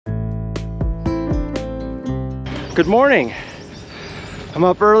Good morning. I'm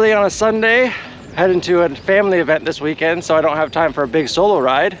up early on a Sunday, heading to a family event this weekend, so I don't have time for a big solo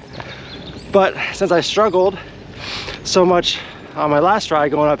ride. But since I struggled so much on my last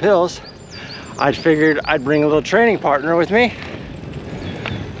ride going up hills, I figured I'd bring a little training partner with me.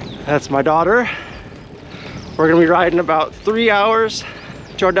 That's my daughter. We're gonna be riding about 3 hours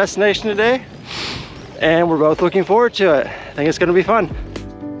to our destination today, and we're both looking forward to it. I think it's gonna be fun.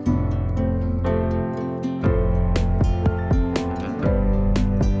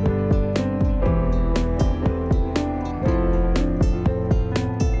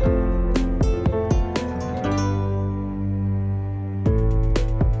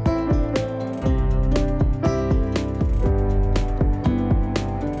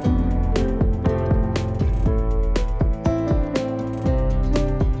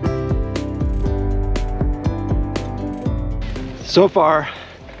 So far,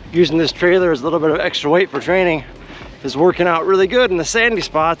 using this trailer as a little bit of extra weight for training is working out really good in the sandy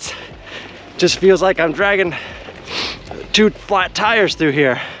spots. Just feels like I'm dragging 2 flat tires through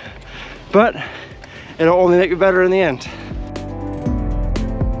here, but it'll only make me better in the end.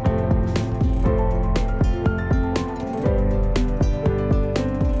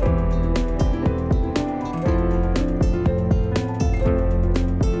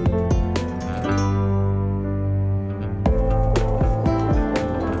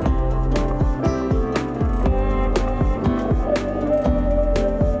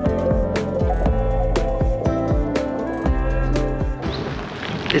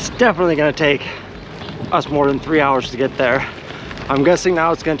 It's definitely gonna take us more than 3 hours to get there. I'm guessing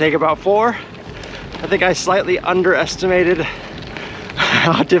now it's gonna take about 4. I think I slightly underestimated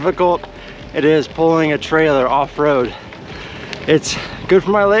how difficult it is pulling a trailer off-road. It's good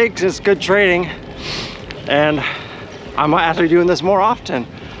for my legs, it's good training, and I might have to be doing this more often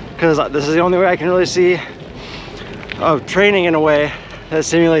because this is the only way I can really see of training in a way that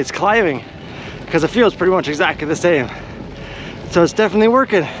simulates climbing, because it feels pretty much exactly the same. So it's definitely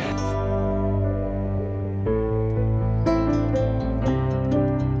working.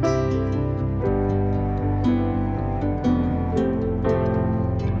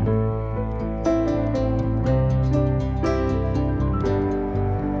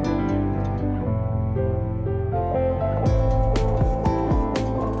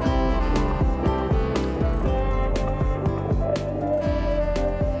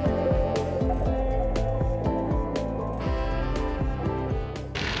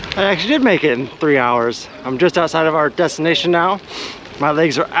 I actually did make it in 3 hours. I'm just outside of our destination now. My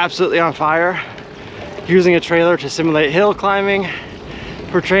legs are absolutely on fire. Using a trailer to simulate hill climbing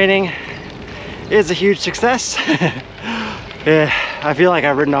for training is a huge success. Yeah, I feel like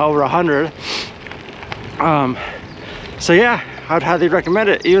I've ridden over 100. So yeah, I'd highly recommend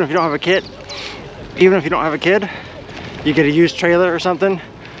it. Even if you don't have a kit, you get a used trailer or something,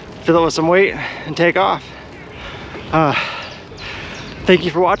 fill it with some weight and take off. Thank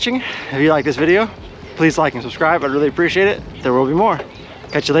you for watching. If you like this video, please like and subscribe. I'd really appreciate it. There will be more.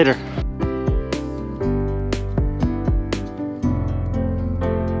 Catch you later.